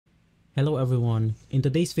Hello everyone, in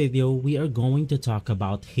today's video we are going to talk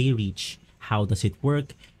about Heyreach. How does it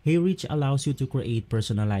work? Heyreach allows you to create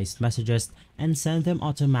personalized messages and send them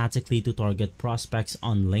automatically to target prospects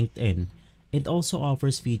on LinkedIn. It also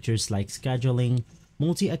offers features like scheduling,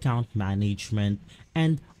 multi-account management,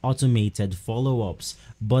 and automated follow-ups.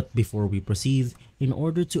 But before we proceed, in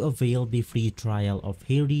order to avail the free trial of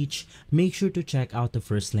Heyreach, make sure to check out the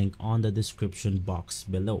first link on the description box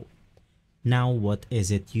below. Now, what is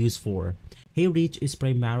it used for? Heyreach is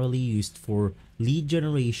primarily used for lead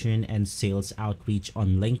generation and sales outreach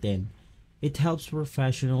on LinkedIn. It helps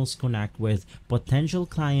professionals connect with potential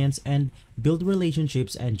clients and build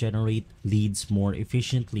relationships and generate leads more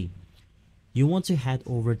efficiently. You want to head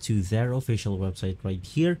over to their official website right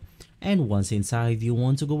here, and once inside, you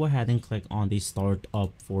want to go ahead and click on the Start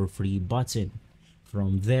Up for Free button.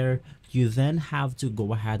 From there, you then have to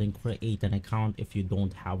go ahead and create an account if you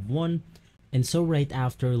don't have one. And so right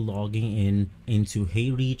after logging in into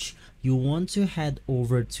Heyreach, you want to head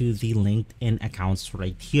over to the LinkedIn accounts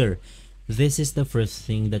right here. This is the first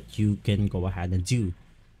thing that you can go ahead and do.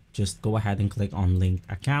 Just go ahead and click on link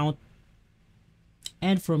account.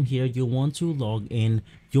 And from here, you want to log in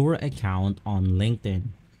your account on LinkedIn.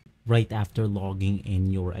 Right after logging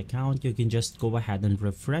in your account, you can just go ahead and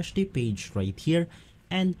refresh the page right here.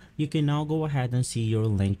 And you can now go ahead and see your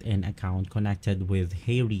LinkedIn account connected with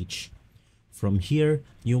Heyreach. From here,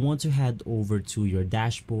 you want to head over to your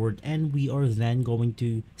dashboard, and we are then going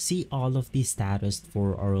to see all of the status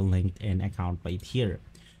for our LinkedIn account right here.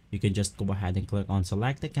 You can just go ahead and click on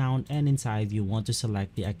select account, and inside you want to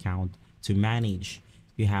select the account to manage.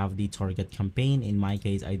 You have the target campaign. In my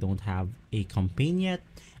case, I don't have a campaign yet.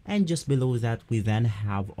 And just below that, we then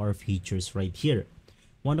have our features right here.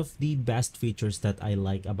 One of the best features that I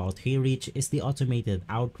like about Heyreach is the automated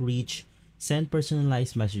outreach. Send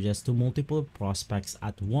personalized messages to multiple prospects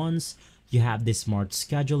at once. You have the smart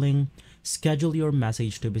scheduling. Schedule your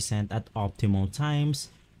message to be sent at optimal times.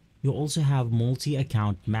 You also have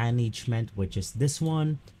multi-account management, which is this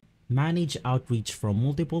one. Manage outreach from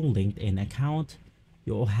multiple LinkedIn account.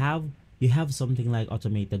 You have something like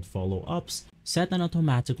automated follow-ups. Set an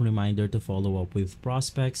automatic reminder to follow up with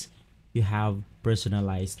prospects. You have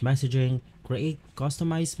personalized messaging. Create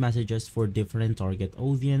customized messages for different target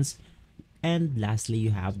audience. And lastly, you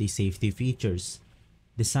have the safety features,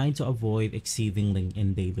 designed to avoid exceeding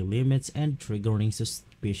LinkedIn daily limits and triggering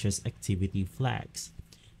suspicious activity flags.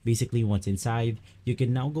 Basically, once inside, you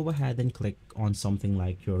can now go ahead and click on something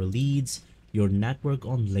like your leads, your network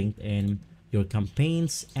on LinkedIn, your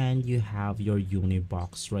campaigns, and you have your uni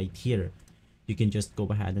box right here. You can just go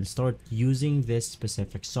ahead and start using this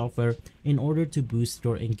specific software in order to boost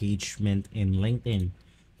your engagement in LinkedIn.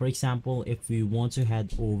 For example, if we want to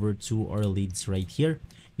head over to our leads right here,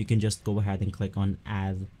 you can just go ahead and click on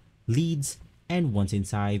add leads. And once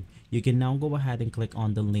inside, you can now go ahead and click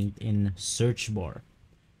on the LinkedIn search bar.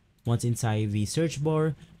 Once inside the search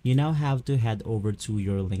bar, you now have to head over to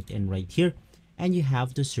your LinkedIn right here, and you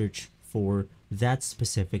have to search for that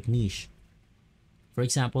specific niche. For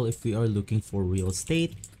example, if we are looking for real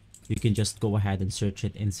estate, you can just go ahead and search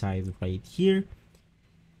it inside right here.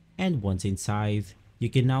 And once inside, you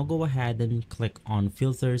can now go ahead and click on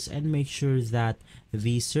filters and make sure that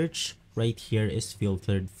the search right here is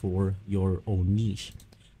filtered for your own niche.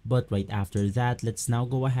 But right after that, let's now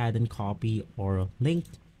go ahead and copy our link,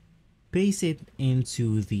 paste it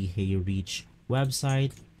into the Heyreach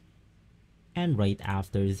website. And right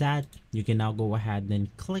after that, you can now go ahead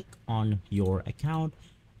and click on your account,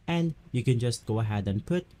 and you can just go ahead and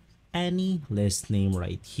put any list name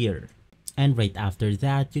right here. And right after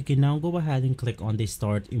that, you can now go ahead and click on the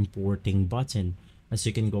start importing button. As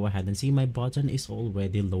you can go ahead and see, my button is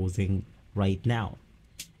already loading right now.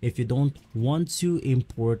 If you don't want to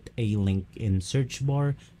import a link in search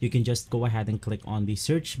bar, you can just go ahead and click on the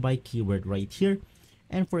search by keyword right here.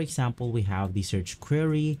 And for example, we have the search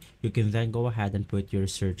query. You can then go ahead and put your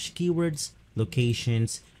search keywords,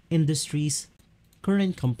 locations, industries,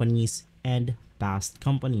 current companies, and past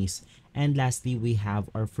companies. And lastly, we have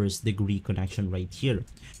our first degree connection right here.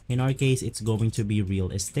 In our case, it's going to be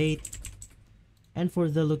real estate. And for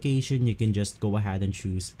the location, you can just go ahead and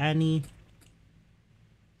choose any.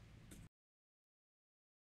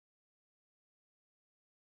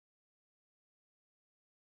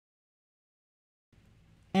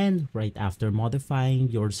 And right after modifying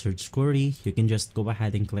your search query, you can just go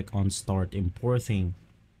ahead and click on start importing.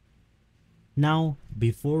 Now,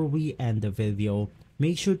 before we end the video,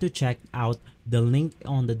 make sure to check out the link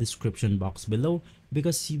on the description box below,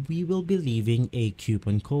 because we will be leaving a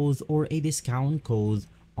coupon code or a discount code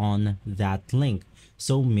on that link.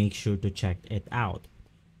 So make sure to check it out.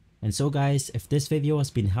 And so guys, if this video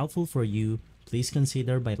has been helpful for you, please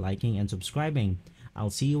consider by liking and subscribing. I'll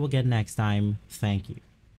see you again next time. Thank you.